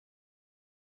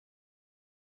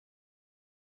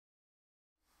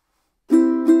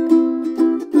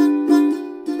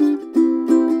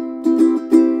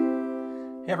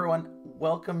Hey everyone,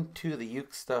 welcome to the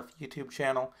UkeStuff YouTube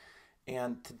channel,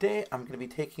 and today I'm going to be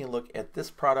taking a look at this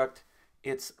product.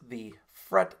 It's the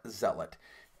Fret Zealot,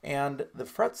 and the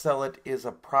Fret Zealot is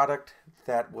a product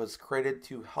that was created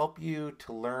to help you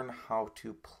to learn how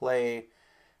to play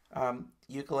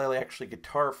ukulele, actually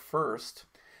guitar first,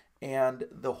 and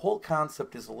the whole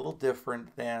concept is a little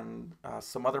different than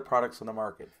some other products on the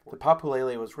market. The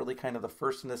Ukulele was really kind of the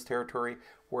first in this territory,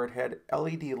 where it had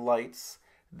LED lights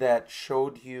that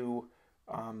showed you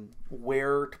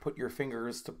where to put your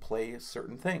fingers to play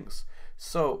certain things.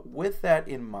 So with that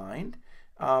in mind,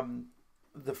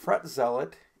 the Fret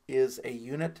Zealot is a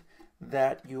unit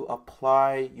that you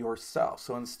apply yourself.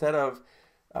 So instead of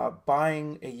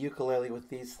buying a ukulele with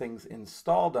these things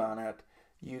installed on it,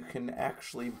 you can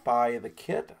actually buy the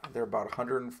kit. They're about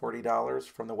 $140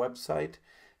 from the website,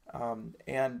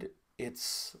 and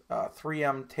it's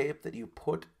 3M tape that you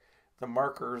put the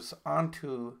markers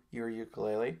onto your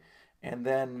ukulele, and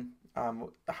then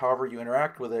however you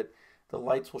interact with it, the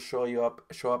lights will show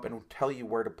up and tell you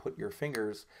where to put your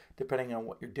fingers depending on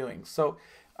what you're doing. So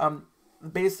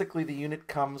basically the unit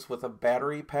comes with a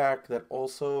battery pack that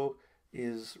also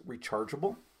is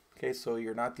rechargeable. Okay, so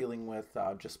you're not dealing with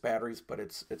just batteries, but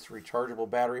it's a rechargeable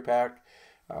battery pack,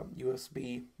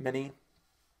 USB mini.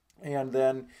 And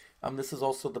then this is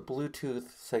also the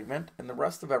Bluetooth segment and the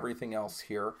rest of everything else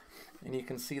here. And you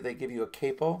can see they give you a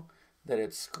capo that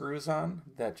it screws on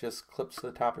that just clips to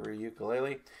the top of your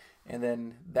ukulele, and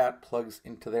then that plugs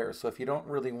into there. So if you don't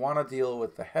really want to deal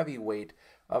with the heavy weight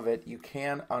of it, you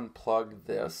can unplug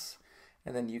this,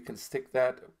 and then you can stick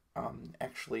that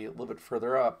actually a little bit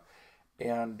further up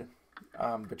and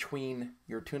between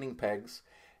your tuning pegs,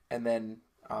 and then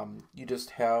you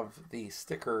just have the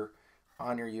sticker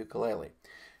on your ukulele.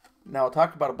 Now I'll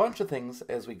talk about a bunch of things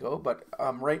as we go, but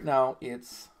right now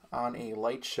it's on a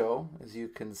light show. As you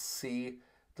can see,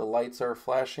 the lights are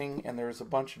flashing, and there's a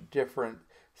bunch of different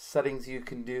settings you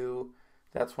can do.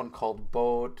 That's one called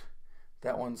boat,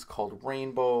 that one's called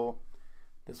rainbow,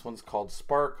 this one's called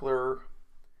sparkler.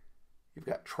 You've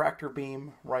got tractor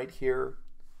beam right here,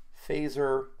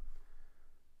 phaser,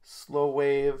 slow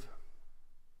wave,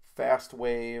 fast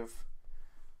wave,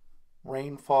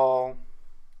 rainfall,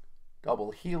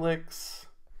 double helix,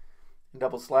 and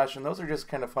double slash, and those are just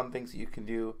kind of fun things that you can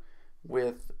do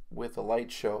with a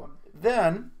light show.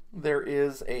 Then there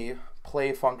is a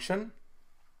play function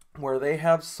where they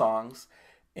have songs,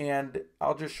 and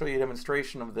I'll just show you a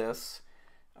demonstration of this.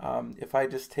 If I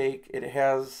just take, it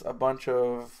has a bunch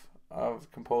of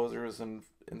composers and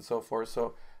so forth,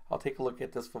 so I'll take a look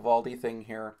at this Vivaldi thing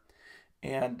here,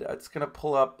 and it's going to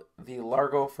pull up the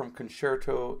Largo from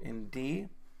Concerto in D,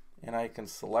 and I can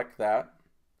select that.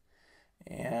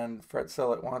 And Fret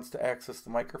Zealot wants to access the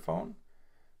microphone,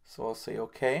 so I'll say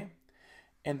OK.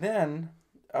 And then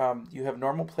you have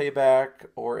normal playback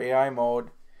or AI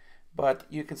mode, but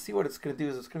you can see what it's going to do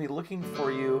is it's going to be looking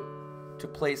for you to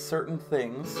play certain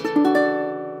things.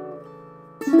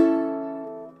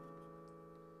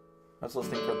 I was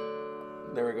listening for,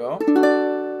 there we go.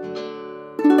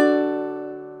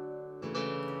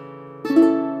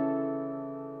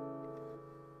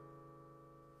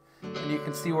 You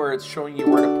can see where it's showing you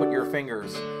where to put your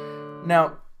fingers.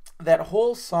 Now, that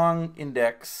whole song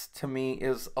index to me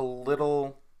is a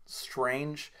little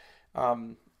strange.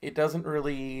 It doesn't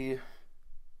really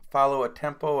follow a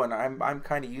tempo, and I'm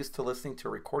kind of used to listening to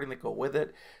a recording that go with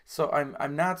it, so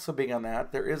I'm not so big on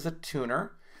that. There is a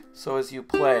tuner, so as you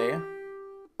play,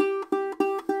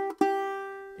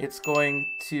 it's going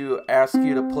to ask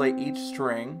you to play each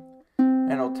string,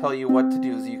 and it'll tell you what to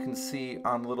do. As you can see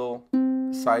on little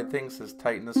side things, says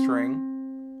tighten the string,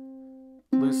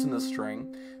 loosen the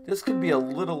string. This could be a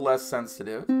little less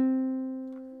sensitive.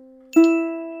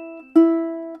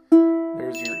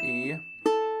 There's your E,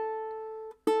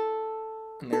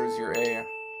 and there's your A.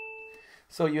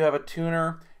 So you have a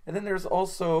tuner, and then there's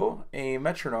also a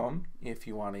metronome if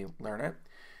you want to learn it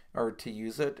or to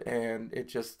use it, and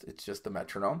it's just a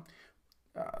metronome,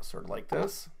 sort of like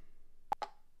this.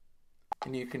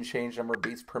 And you can change number of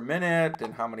beats per minute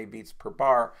and how many beats per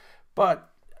bar. But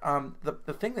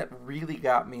the thing that really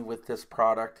got me with this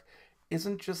product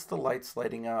isn't just the lights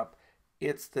lighting up,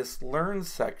 it's this learn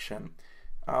section.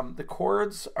 The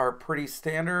chords are pretty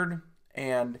standard,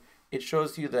 and it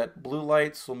shows you that blue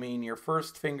lights will mean your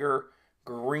first finger,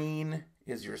 green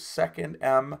is your second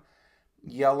M,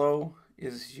 yellow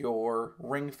is your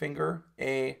ring finger,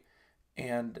 A,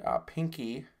 and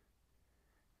pinky,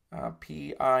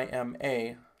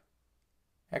 P-I-M-A,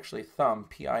 actually thumb,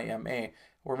 P-I-M-A.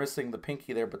 We're missing the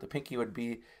pinky there, but the pinky would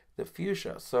be the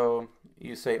fuchsia. So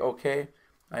you say, okay,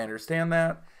 I understand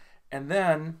that. And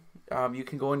then you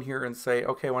can go in here and say,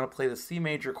 okay, I want to play the C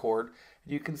major chord.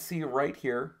 You can see right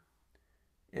here,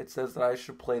 it says that I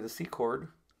should play the C chord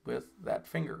with that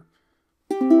finger.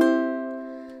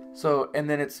 So, and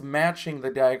then it's matching the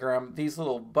diagram, these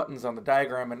little buttons on the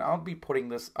diagram, and I'll be putting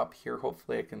this up here.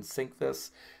 Hopefully I can sync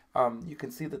this. You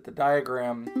can see that the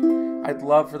diagram, I'd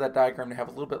love for that diagram to have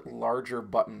a little bit larger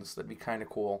buttons. That'd be kind of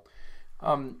cool.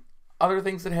 Other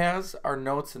things it has are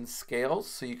notes and scales,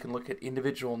 so you can look at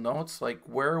individual notes, like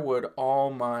where would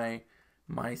all my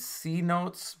C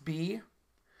notes be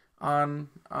on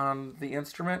the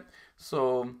instrument.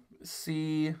 So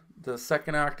C, the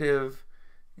second octave,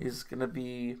 is going to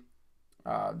be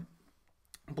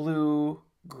blue,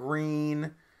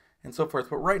 green, and so forth.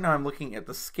 But right now I'm looking at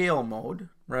the scale mode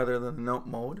rather than the note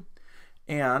mode.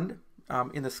 And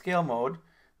in the scale mode,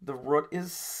 the root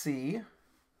is C.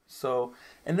 So,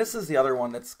 and this is the other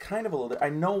one that's kind of a little, I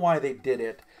know why they did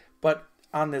it, but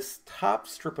on this top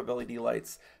strip of LED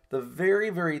lights, the very,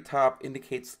 very top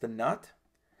indicates the nut,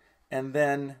 and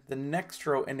then the next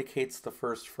row indicates the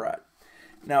first fret.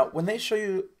 Now, when they show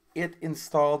you it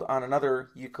installed on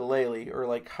another ukulele, or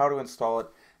like how to install it,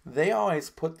 they always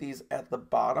put these at the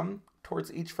bottom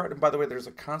towards each fret. And by the way, there's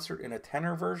a concert in a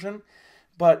tenor version,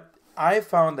 but I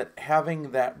found that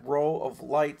having that row of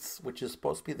lights, which is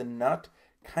supposed to be the nut,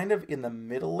 kind of in the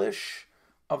middle-ish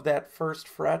of that first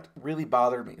fret, really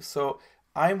bothered me. So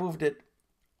I moved it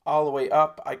all the way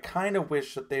up. I kind of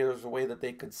wish that there was a way that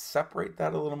they could separate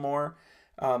that a little more.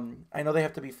 I know they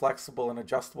have to be flexible and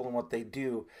adjustable in what they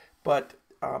do, but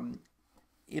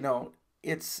you know,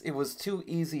 it was too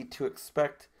easy to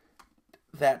expect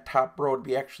that top row to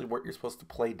be actually what you're supposed to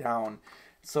play down.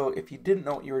 So if you didn't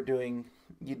know what you were doing,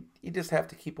 you just have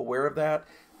to keep aware of that.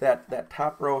 That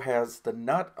top row has the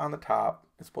nut on the top.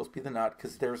 It's supposed to be the nut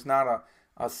because there's not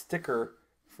a sticker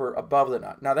for above the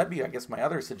nut. Now that'd be, I guess, my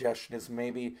other suggestion is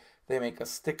maybe they make a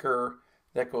sticker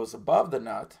that goes above the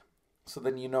nut, so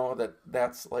then you know that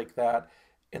that's like that,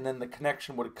 and then the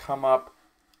connection would come up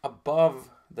above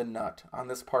the nut on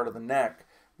this part of the neck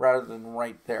rather than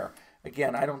right there.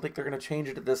 Again, I don't think they're going to change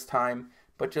it at this time,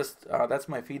 but just that's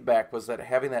my feedback, was that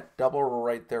having that double row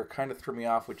right there kind of threw me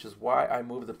off, which is why I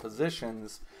moved the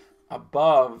positions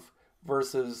above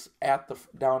versus at the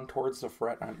down towards the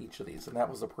fret on each of these, and that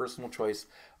was a personal choice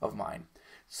of mine.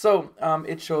 So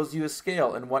it shows you a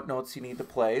scale and what notes you need to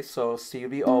play. So C would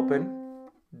be open,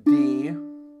 D,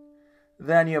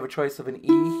 then you have a choice of an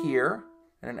E here,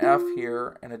 and an F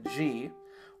here, and a G,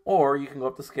 or you can go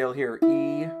up the scale here,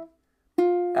 E,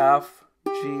 F,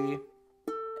 G,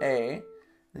 A,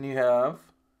 then you have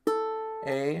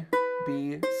A,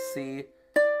 B, C,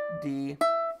 D,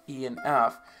 E, and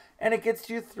F, and it gets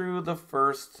you through the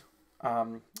first,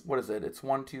 what is it? It's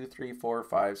 1, 2, 3, 4,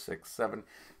 5, 6, 7,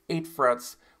 8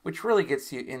 frets, which really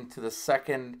gets you into the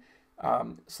second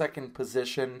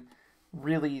position.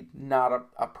 Really not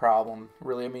a problem,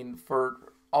 really. I mean, for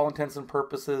all intents and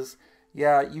purposes,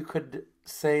 yeah, you could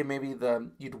say maybe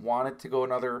you'd want it to go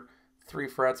another 3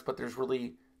 frets, but there's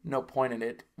really no point in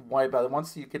it. Why?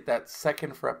 Once you get that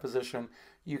second fret position,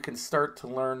 you can start to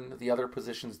learn the other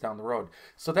positions down the road.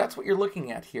 So that's what you're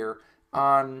looking at here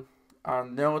on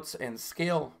notes and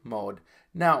scale mode.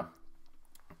 Now,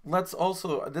 let's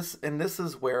also, this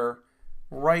is where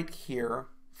right here,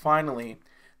 finally,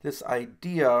 this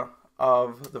idea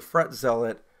of the Fret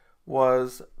Zealot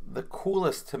was the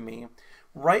coolest to me.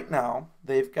 Right now,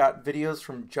 they've got videos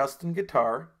from Justin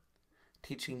Guitar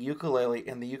teaching ukulele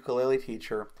and the ukulele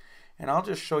teacher, and I'll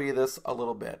just show you this a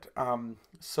little bit.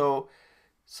 So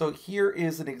here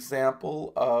is an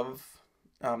example of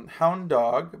Hound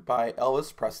Dog by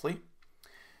Elvis Presley,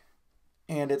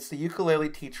 and it's the ukulele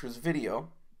teacher's video,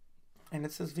 and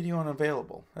it says video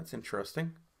unavailable. That's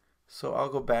interesting. So I'll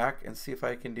go back and see if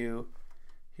I can do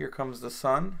Here Comes the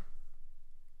Sun.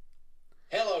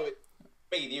 Hello,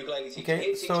 me, the ukulele teacher.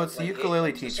 Okay, so it's the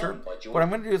ukulele teacher. What I'm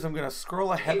going to do is I'm going to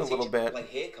scroll ahead a little bit.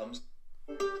 Here comes.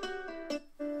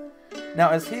 Now,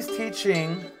 as he's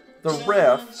teaching the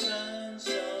riff,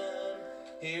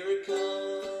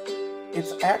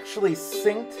 it's actually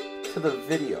synced to the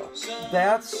video.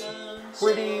 That's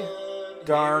pretty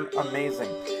darn amazing.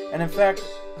 And in fact,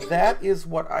 that is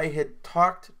what I had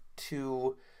talked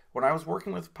to when I was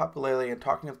working with Populele and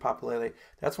talking with Populele.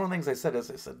 That's one of the things I said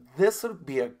this would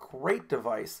be a great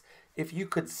device if you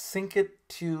could sync it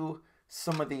to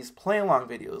some of these play along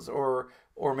videos, or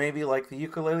maybe like the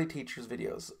ukulele teacher's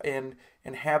videos, and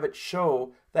have it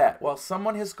show that, well,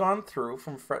 someone has gone through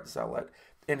from Fret Zealot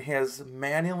and has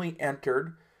manually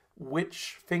entered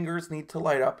which fingers need to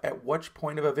light up at which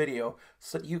point of a video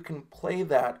so that you can play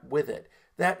that with it.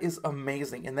 That is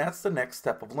amazing, and that's the next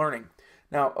step of learning.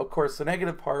 Now, of course, the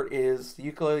negative part is the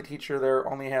ukulele teacher there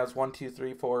only has 1, 2,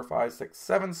 3, 4, 5, 6,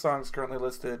 7 songs currently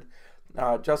listed.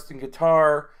 Justin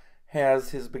Guitar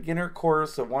has his beginner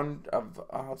course of 1,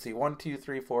 2,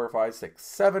 3, 4, 5, 6,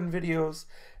 7 videos,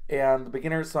 and the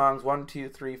beginner songs 1, 2,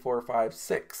 3, 4, 5,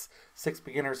 6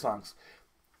 beginner songs.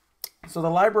 So the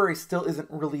library still isn't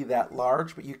really that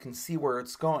large, but you can see where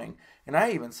it's going. And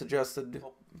I even suggested to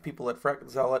people at Fret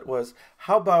Zealot was,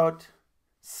 how about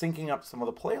syncing up some of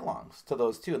the play-alongs to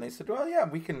those two? And they said, well, yeah,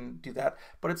 we can do that,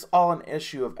 but it's all an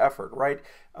issue of effort, right?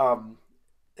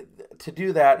 To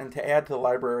do that and to add to the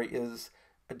library is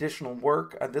additional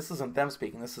work. This isn't them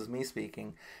speaking, this is me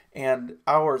speaking. And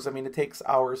hours, I mean, it takes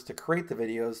hours to create the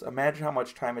videos. Imagine how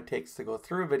much time it takes to go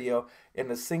through a video and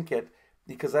to sync it,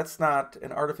 because that's not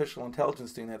an artificial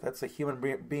intelligence doing that. That's a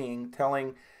human being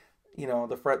telling, you know,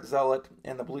 the Fret Zealot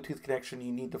and the Bluetooth connection,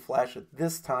 you need to flash at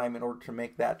this time in order to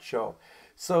make that show.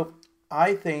 So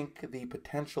I think the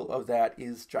potential of that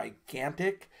is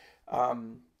gigantic,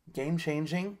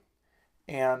 game-changing,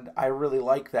 and I really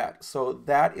like that. So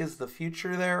that is the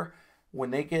future there.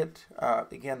 When they get,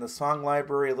 again, the song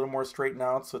library a little more straightened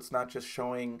out, so it's not just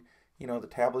showing, you know, the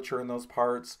tablature in those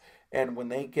parts, and when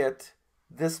they get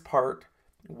this part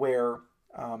where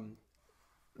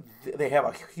they have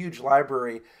a huge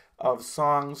library of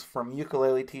songs from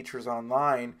ukulele teachers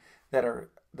online that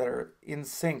are in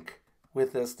sync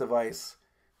with this device,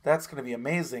 that's going to be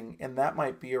amazing, and that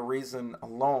might be a reason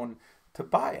alone to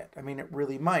buy it. I mean, it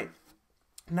really might.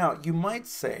 Now, you might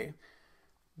say,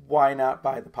 why not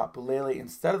buy the Ukulele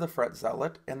instead of the Fret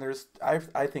Zealot? And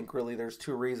I think really there's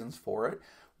two reasons for it.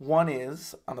 One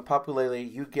is, on the Ukulele,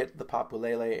 you get the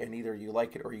Ukulele and either you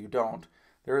like it or you don't.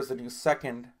 There is a new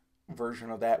second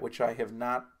version of that, which I have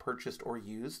not purchased or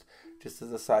used, just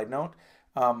as a side note.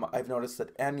 I've noticed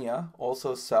that Enya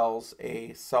also sells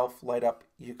a self-light-up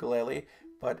ukulele,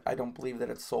 but I don't believe that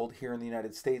it's sold here in the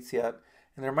United States yet.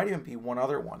 And there might even be one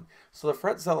other one. So the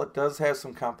Fret Zealot does have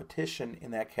some competition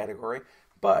in that category,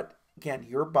 but again,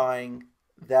 you're buying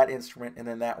that instrument and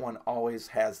then that one always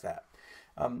has that.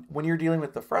 When you're dealing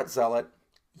with the Fret Zealot,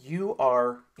 you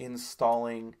are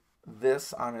installing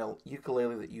this on a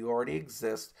ukulele that you already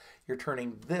exist. You're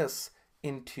turning this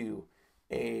into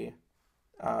a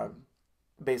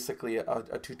basically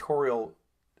a tutorial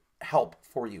help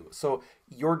for you. So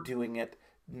you're doing it,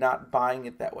 not buying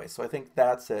it that way. So I think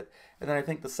that's it. And then I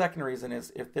think the second reason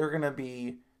is if they're going to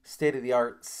be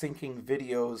state-of-the-art syncing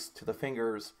videos to the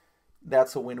fingers,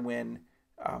 that's a win-win.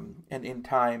 And in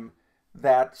time,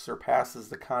 that surpasses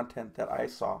the content that I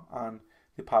saw on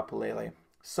the Ukulele.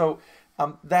 So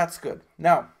that's good.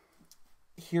 Now,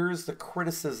 here's the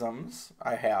criticisms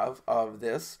I have of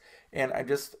this, and I'm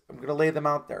going to lay them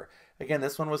out there. Again,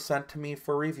 this one was sent to me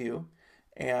for review,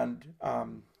 and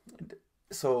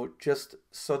so just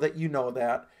so that you know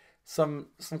that, some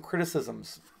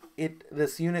criticisms.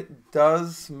 This unit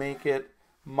does make it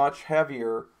much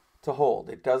heavier to hold.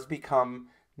 It does become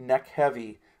neck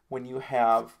heavy when you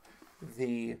have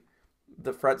the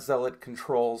Fret Zealot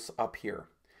controls up here.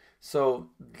 So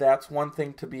that's one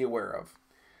thing to be aware of.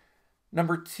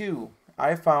 Number two,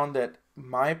 I found that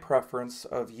my preference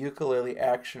of ukulele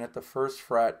action at the first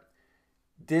fret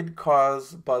did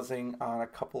cause buzzing on a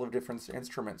couple of different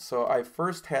instruments. So I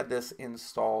first had this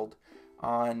installed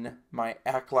on my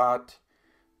Accessory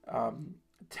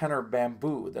tenor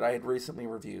bamboo that I had recently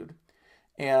reviewed.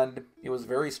 And it was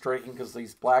very striking because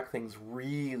these black things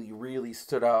really, really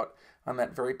stood out on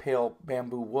that very pale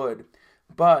bamboo wood.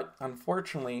 But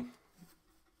unfortunately,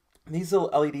 these little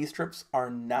LED strips are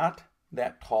not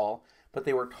that tall, but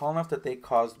they were tall enough that they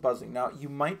caused buzzing. Now, you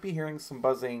might be hearing some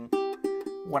buzzing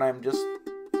when I'm just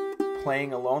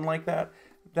playing alone like that.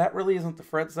 That really isn't the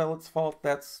Fret Zealot's fault.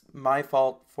 That's my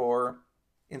fault for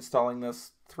installing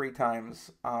this 3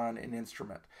 times on an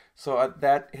instrument. So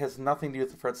that has nothing to do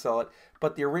with the Fret Zealot.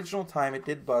 But the original time it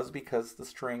did buzz because the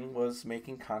string was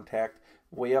making contact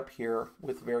way up here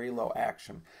with very low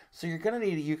action. So you're going to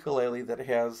need a ukulele that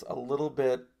has a little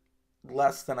bit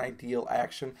less than ideal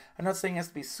action. I'm not saying it has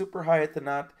to be super high at the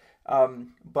nut,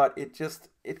 but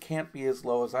it can't be as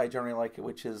low as I generally like it,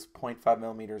 which is 0.5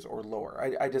 millimeters or lower.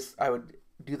 I would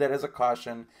do that as a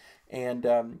caution.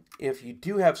 And if you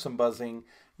do have some buzzing,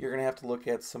 you're going to have to look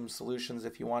at some solutions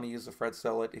if you want to use the Fret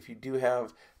Zealot, if you do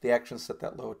have the action set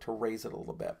that low, to raise it a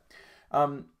little bit.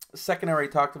 Second, I already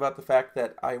talked about the fact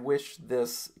that I wish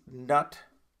this nut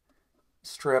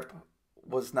strip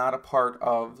was not a part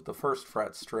of the first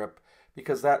fret strip,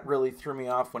 because that really threw me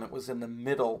off when it was in the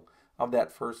middle of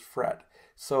that first fret.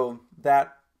 So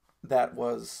that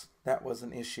was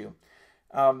an issue.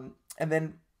 And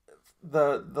then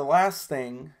the last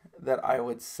thing that I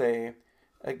would say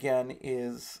again,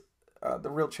 is the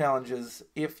real challenge is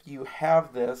if you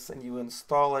have this and you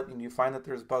install it and you find that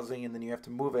there's buzzing and then you have to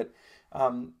move it,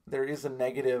 there is a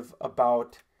negative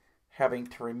about having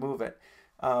to remove it.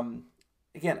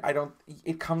 Again,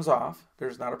 it comes off.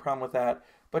 There's not a problem with that.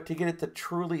 But to get it to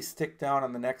truly stick down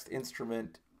on the next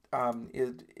instrument,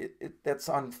 that's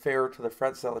unfair to the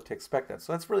fret zealot to expect that.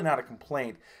 So that's really not a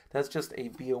complaint. That's just a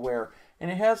be aware. And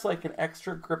it has like an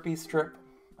extra grippy strip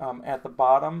at the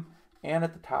bottom and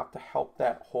at the top to help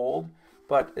that hold.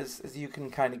 But as you can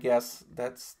kind of guess,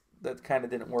 that kind of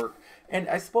didn't work. And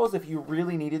I suppose if you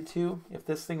really needed to, if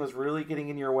this thing was really getting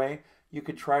in your way, you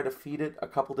could try to feed it a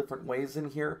couple different ways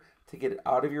in here to get it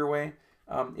out of your way.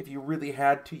 If you really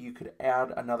had to, you could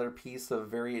add another piece of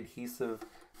very adhesive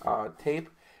tape.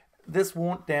 This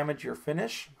won't damage your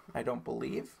finish, I don't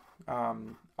believe.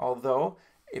 Although,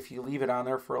 if you leave it on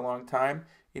there for a long time,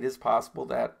 it is possible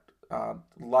that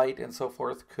light and so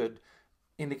forth could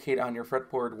indicate on your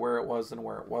fretboard where it was and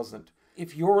where it wasn't.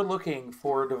 If you're looking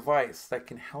for a device that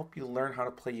can help you learn how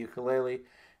to play ukulele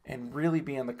and really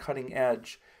be on the cutting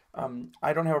edge,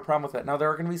 I don't have a problem with that. Now, there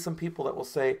are going to be some people that will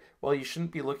say, well, you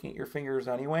shouldn't be looking at your fingers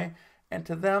anyway. And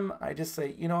to them, I just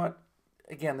say, you know what?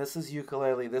 Again, this is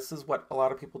ukulele. This is what a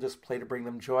lot of people just play to bring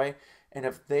them joy. And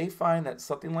if they find that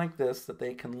something like this that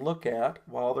they can look at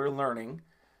while they're learning,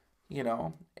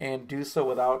 and do so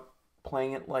without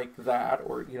playing it like that,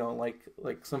 or,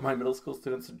 like some of my middle school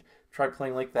students try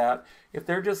playing like that. If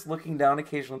they're just looking down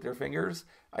occasionally with their fingers,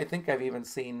 I think I've even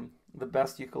seen the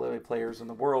best ukulele players in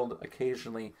the world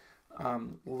occasionally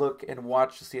look and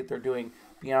watch to see what they're doing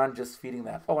beyond just feeding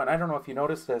that. Oh, and I don't know if you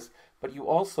noticed this, but you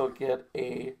also get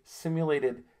a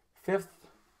simulated 5th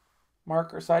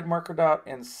marker, side marker dot,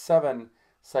 and 7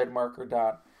 side marker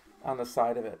dot on the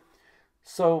side of it.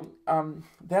 So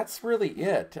that's really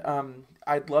it.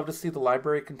 I'd love to see the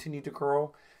library continue to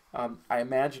grow. I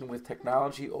imagine with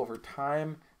technology over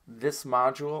time, this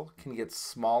module can get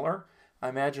smaller. I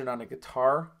imagine on a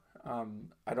guitar,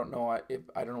 I don't know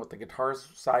what the guitar's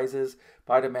size is,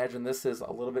 but I'd imagine this is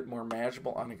a little bit more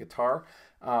manageable on a guitar.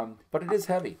 But it is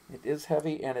heavy. It is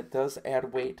heavy, and it does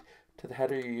add weight to the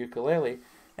head of your ukulele.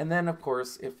 And then, of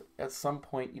course, if at some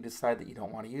point you decide that you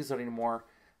don't want to use it anymore,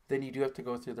 then you do have to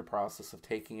go through the process of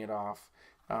taking it off,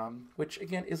 which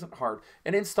again isn't hard.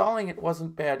 And installing it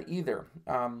wasn't bad either.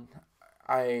 On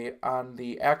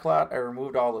the Accessory, I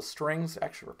removed all the strings,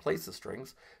 actually replaced the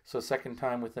strings. So second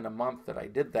time within a month that I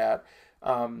did that.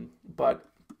 But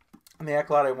on the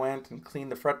Accessory, I went and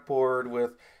cleaned the fretboard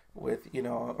with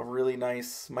a really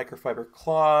nice microfiber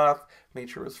cloth, made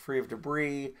sure it was free of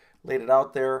debris, laid it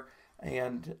out there.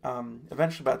 And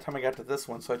eventually, by the time I got to this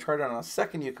one, so I tried it on a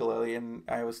second ukulele, and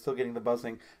I was still getting the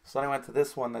buzzing. So then I went to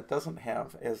this one that doesn't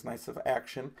have as nice of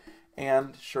action,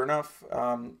 and sure enough,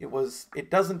 it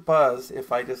doesn't buzz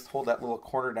if I just hold that little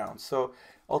corner down. So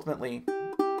ultimately,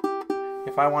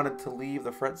 if I wanted to leave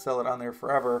the fret zealot on there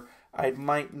forever, I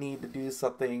might need to do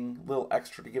something a little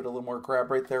extra to give it a little more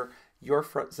grab right there. Your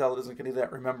fret zealot isn't going to do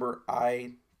that. Remember,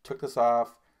 I took this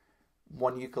off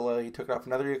one ukulele, took it off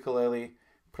another ukulele,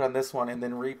 put on this one, and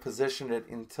then repositioned it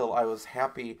until I was as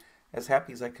happy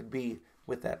as I could be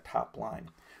with that top line.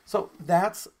 So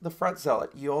that's the fret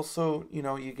zealot. You also,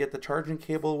 you get the charging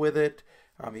cable with it,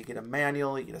 you get a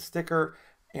manual, you get a sticker,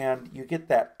 and you get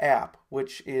that app,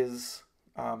 which is,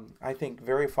 I think,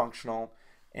 very functional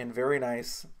and very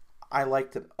nice. I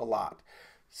liked it a lot.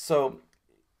 So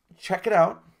check it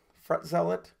out, Fret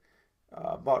Zealot,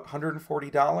 about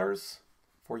 $140.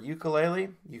 For ukulele,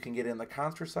 you can get in the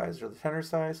concert size or the tenor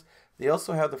size. They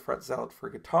also have the fret zealot for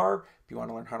guitar if you want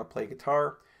to learn how to play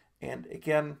guitar. And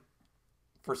again,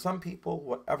 for some people,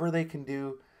 whatever they can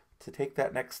do to take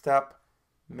that next step,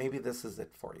 maybe this is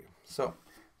it for you. So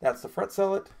that's the fret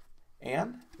zealot,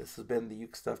 and this has been the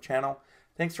UkeStuff channel.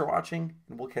 Thanks for watching,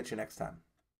 and we'll catch you next time.